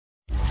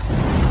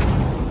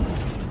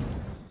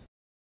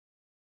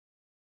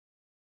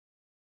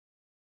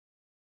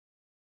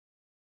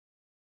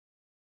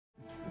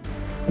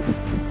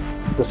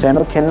तो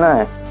सैनो खेलना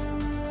है।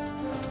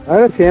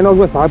 अरे सैनो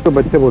में 7 तो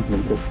बच्चे बहुत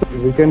मिलते,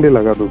 वीकेंड ही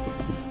लगा दो।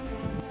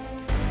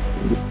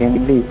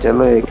 वीकेंडी,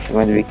 चलो एक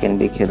मैच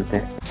वीकेंडी खेलते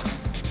हैं।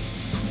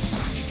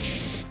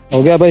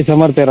 हो गया भाई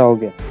समर, तेरा हो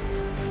गया,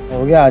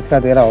 हो गया आज का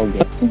तेरा हो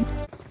गया।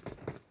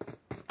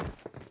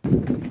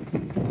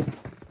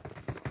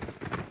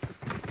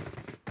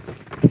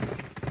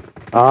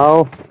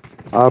 आओ,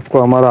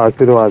 आपको हमारा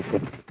आशीर्वाद है।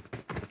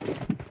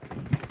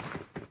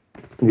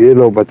 ये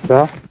लो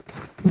बच्चा,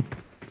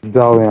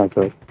 जाओ यहाँ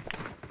से,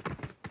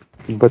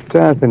 बच्चा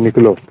यहाँ से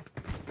निकलो,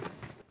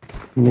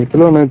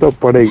 निकलो नहीं तो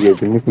पड़ेगी,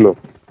 निकलो।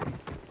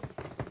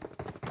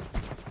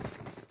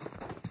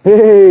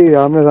 हे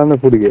आमने सामने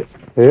फूट गए,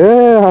 हे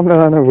आमने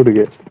सामने फूट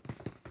गए।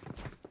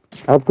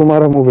 अब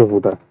तुम्हारा मुंह पे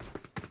फूटा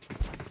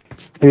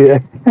ये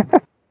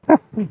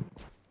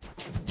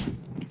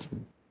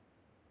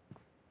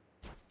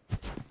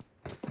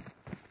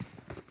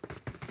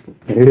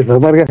ये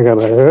समर क्या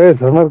कर रहा है?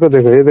 समर को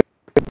देखो, ये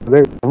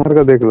देख समर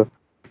को देख लो,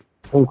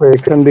 तुमको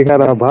एक्शन दिखा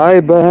रहा। भाई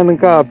बहन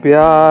का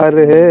प्यार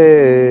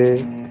है,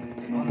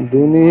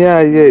 दुनिया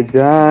ये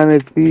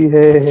जानती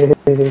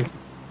है।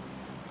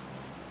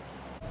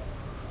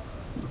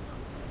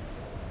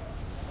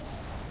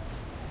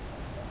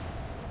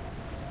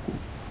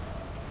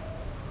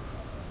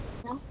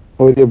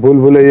 और ये भूल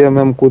भुलैया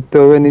में हम कूदते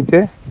हुए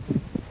नीचे,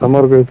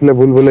 समर को इसलिए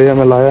भूल भुलैया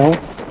में लाया हूँ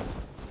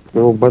कि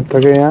वो बच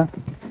सके यहाँ।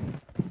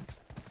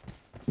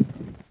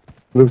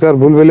 दूसरा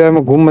भूल भुलैया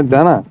में घूम मत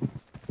जाना,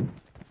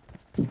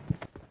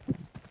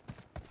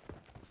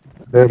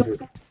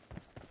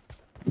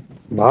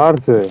 बाहर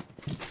से।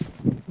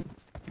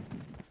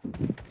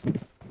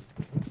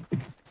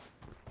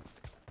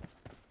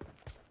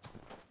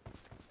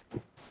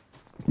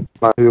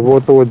 वो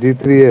तो वो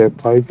जीत रही है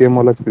 5 गेम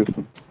अलग से।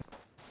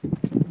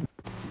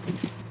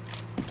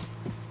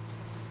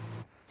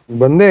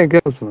 बंदे हैं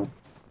क्या उसमें?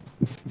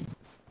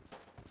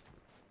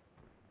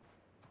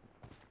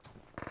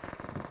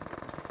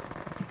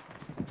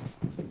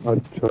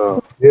 अच्छा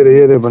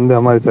ये रे बंदे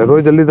हमारे साइड।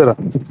 रोज जल्दी तरह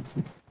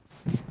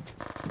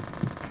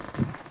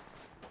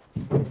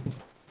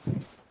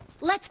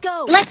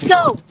Let's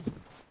go.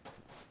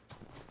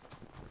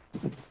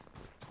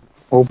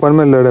 ओपन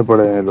में लड़े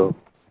पड़े हैं लोग।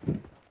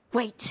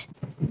 Wait.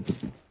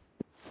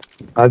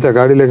 अच्छा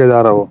गाड़ी लेके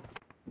जा रहा वो।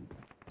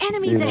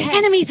 Enemies ahead.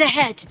 Enemies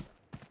ahead.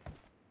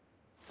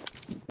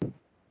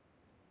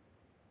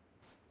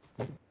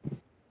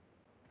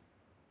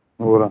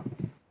 हो रहा।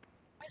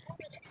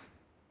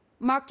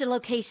 Marked a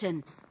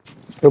location.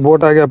 तो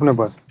बोट आ गया अपने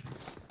पास।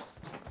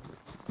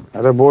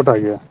 अरे बोट आ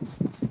गया।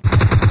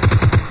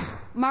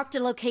 Marked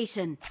a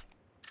location.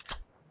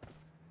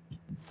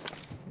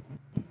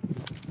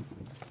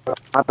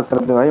 मार कर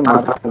दे भाई,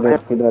 मार कर दे।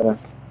 किधर है?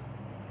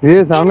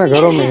 ये सामने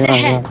घरों में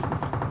है।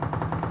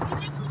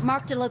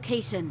 Marked a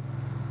location.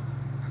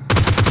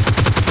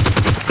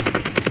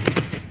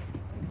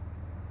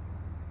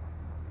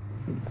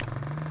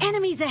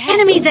 Enemies ahead.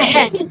 Enemies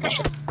ahead.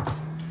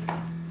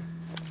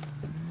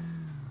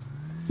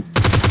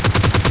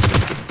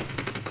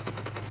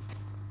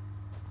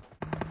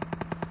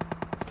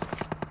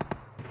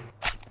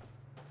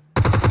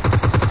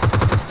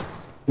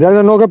 जा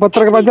नो के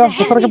पत्थर के पास जा,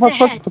 पत्थर के पास,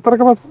 पत्थर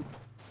के पास।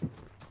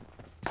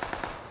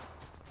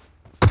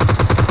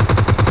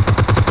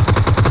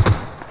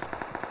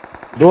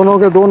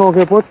 दोनों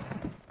के पुट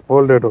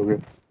होल डेट हो गए।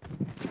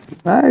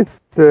 नाइस।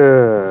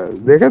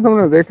 देखे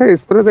तुमने, देखे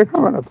स्प्रे देखा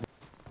मैंने तो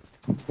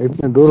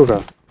इतने दूर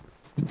का।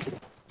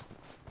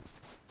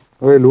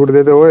 ओए लूट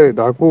देते, ओए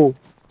डाकू।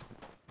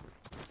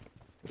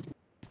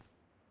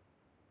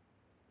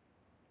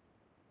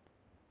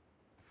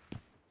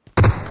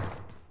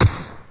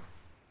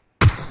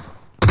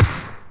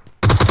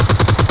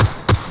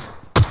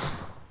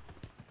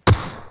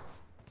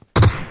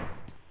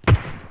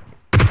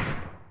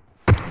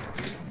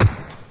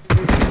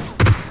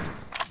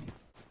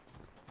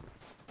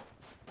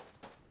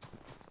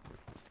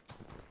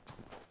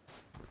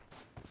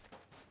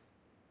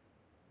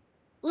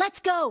 Let's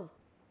go.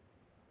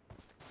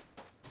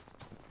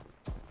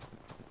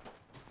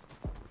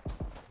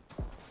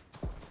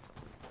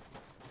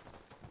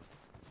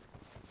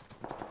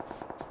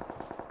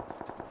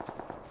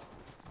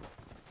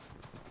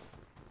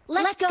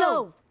 Let's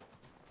go.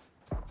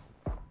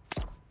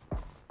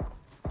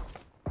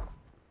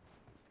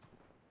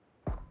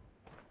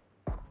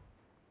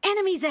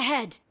 Enemies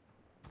ahead.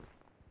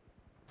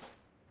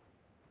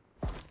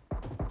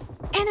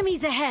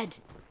 Enemies ahead.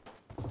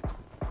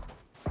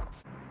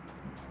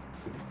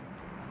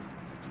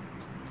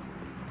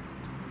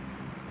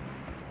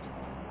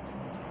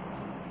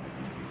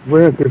 वो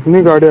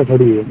कितनी गाड़ियां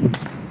खड़ी है।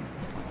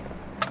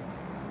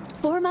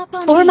 Form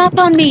up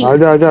on me.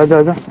 आजा आजा आजा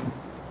आजा।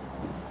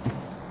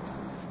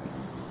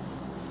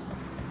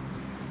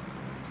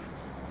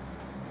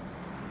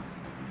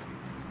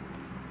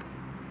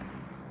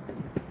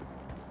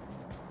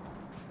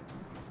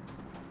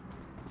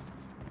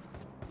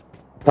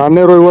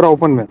 सामने रोई हो रहा,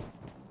 ओपन में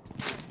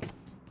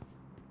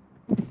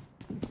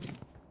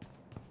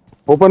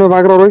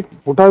भाग रहा। रोई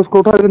उठा, उसको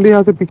उठा जल्दी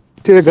यहाँ से।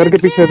 ये घर के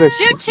पीछे थे।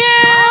 Choo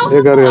choo!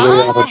 ये घर यार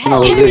Enemies अपना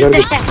ahead! ये घर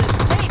Enemies के ahead!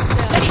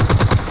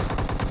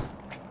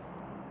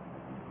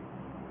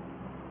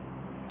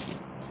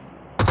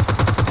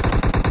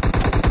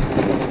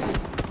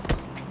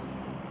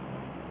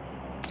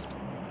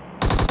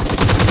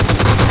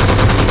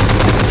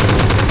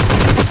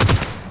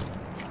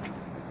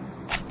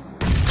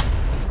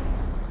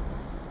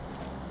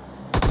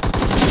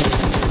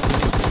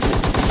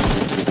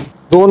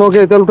 दोनों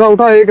के चल उठा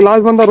उठा एक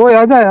लास्ट बंदा रोए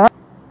आ जाए यार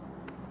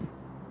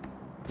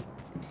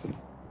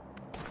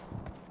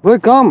रोए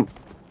कम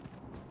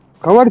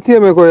कवर चाहिए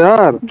मेरे को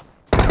यार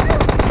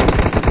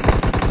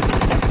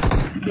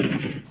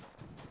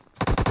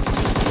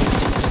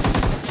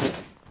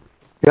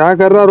क्या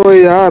कर रहा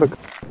रोए यार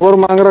और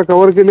मांग रहा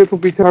कवर के लिए तू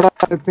पीछे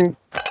हटा इतनी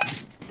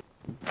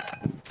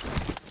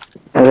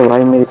अरे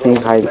भाई मेरी कहीं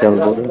हाइड कर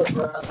दो।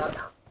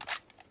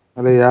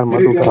 अरे यार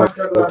मत उठा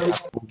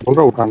बोल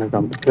रहा उठाने का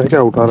क्या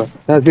क्या उठा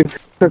रहा है ऐसी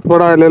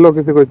थोड़ा है ले लो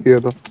किसी को चाहिए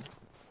तो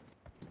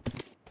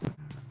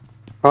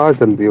हाँ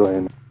चलती भाई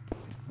ने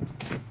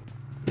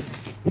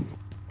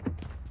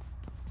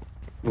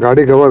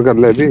गाड़ी कवर कर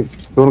ले अभी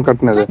सुन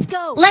कटने दे Let's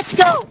go! Let's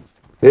go!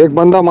 एक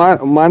बंदा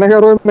मानेगा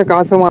रोए ने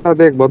कहाँ से मारा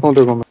देख बताऊं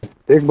देखो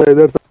मैं एक बार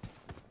इधर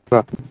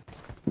से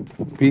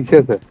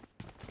पीछे से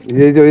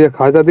ये जो ये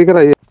खाचा दिख रहा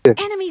है ये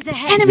Enemies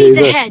ahead! Enemies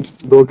इधर ahead!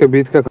 दो के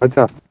बीच का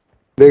खाचा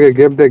देखे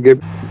gap they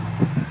gap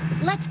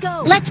Let's go!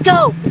 Let's go!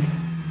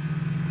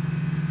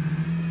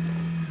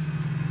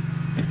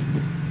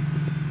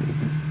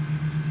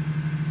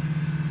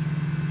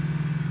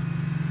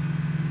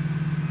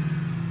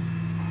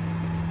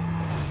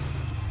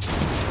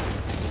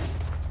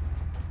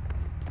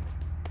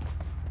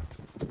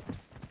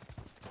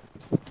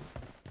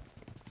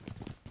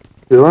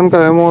 जीवन का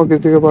एमओ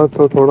किसी के पास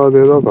तो थोड़ा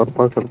दे दो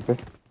कृपा करके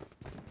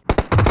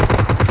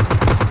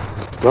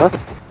बस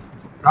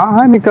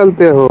कहाँ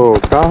निकलते हो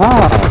कहाँ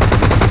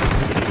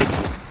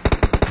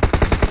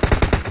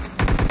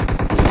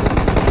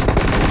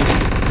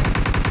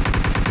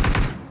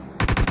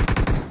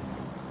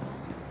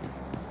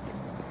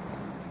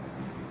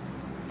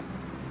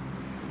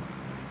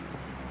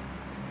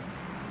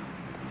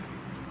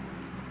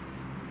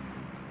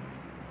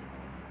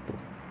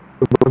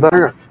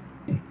बताएगा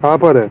कहाँ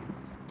पर है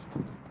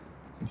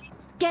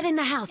Get in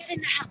the house!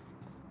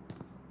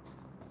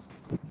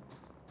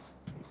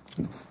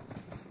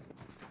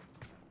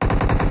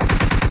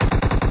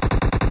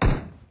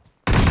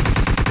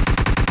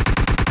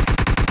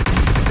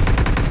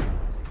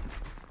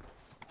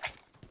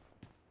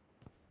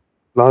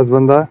 Last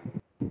बंदा है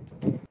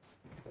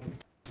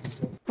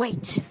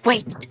Wait!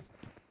 Wait!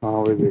 हाँ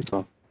वही देखा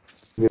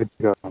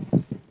देखा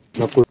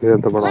सब कुछ देर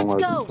तो Let's बढ़ाऊंगा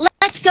go!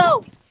 Let's go!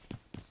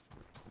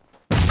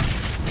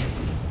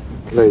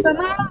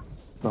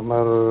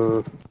 Summer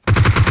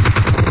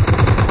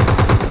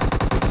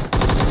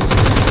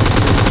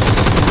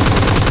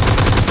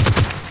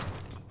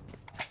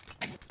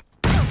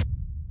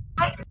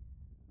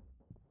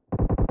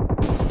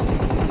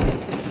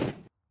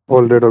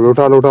all that हो गया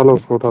उठा लो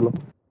उसको उठा लो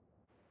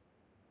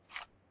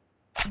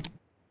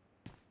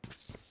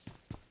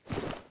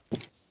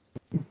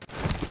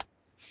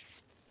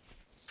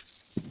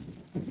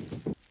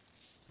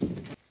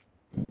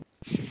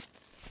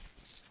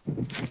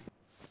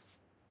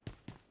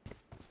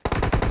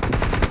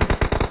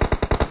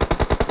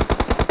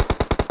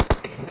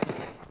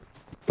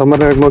समर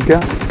ने इग्नोर किया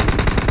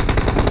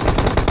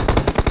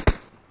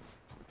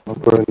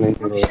कोई नहीं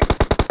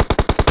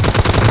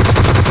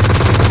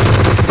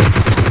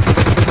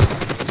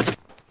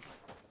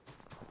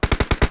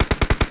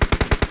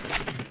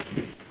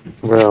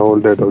गया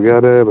ऑल डेट हो गया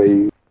रे भाई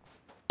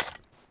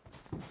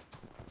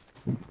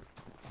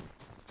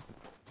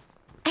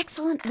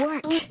Excellent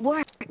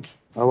work!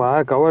 अब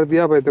आया कवर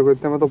दिया भाई तेरे को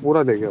इतने में तो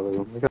पूरा ले गया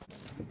भाई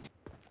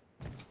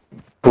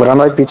बुरान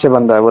भाई पीछे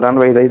बंदा है। बुरान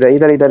भाई इधर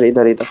इधर इधर इधर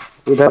इधर इधर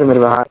इधर मेरे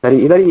भाई इधर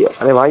इधर ही।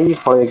 अरे भाई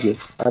फोड़ेगी।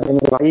 अरे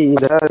मेरे भाई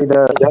इधर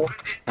इधर इधर।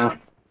 हाँ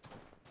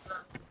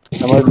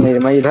समझ नहीं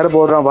मैं इधर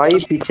बोल रहा हूँ भाई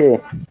पीछे।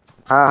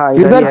 हाँ हाँ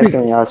इधर ही है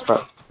कहीं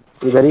आसपास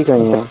इधर ही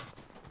कहीं है।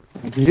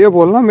 ये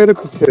बोलना मेरे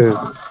पीछे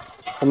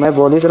तो मैं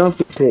बोल ही रहा हूँ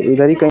पीछे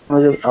इधर ही कहीं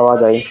मुझे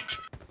आवाज आई।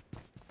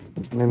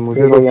 नहीं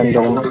मुझे कोई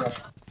अंदर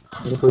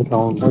कोई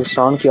साउंड मुझे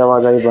साउंड की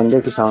आवाज आई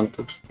बंदे की साउंड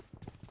की।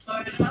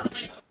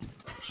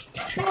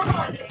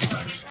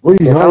 ओए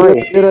देखा हाँ भाई?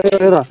 ये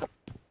रहा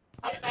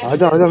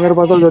आजा आजा मेरे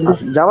पास आ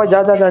जल्दी जावा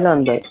जा जा जा जा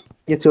अंदर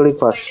ये चोरी के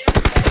पास।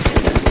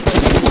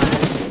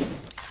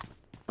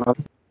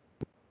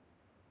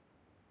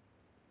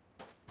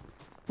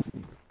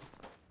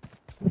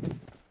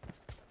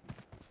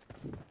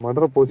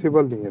 मर्डर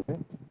पॉसिबल नहीं है भाई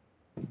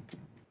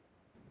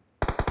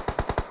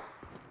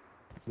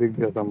दिख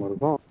गया था मेरे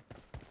को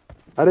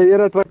अरे ये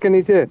रहा ट्रक के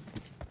नीचे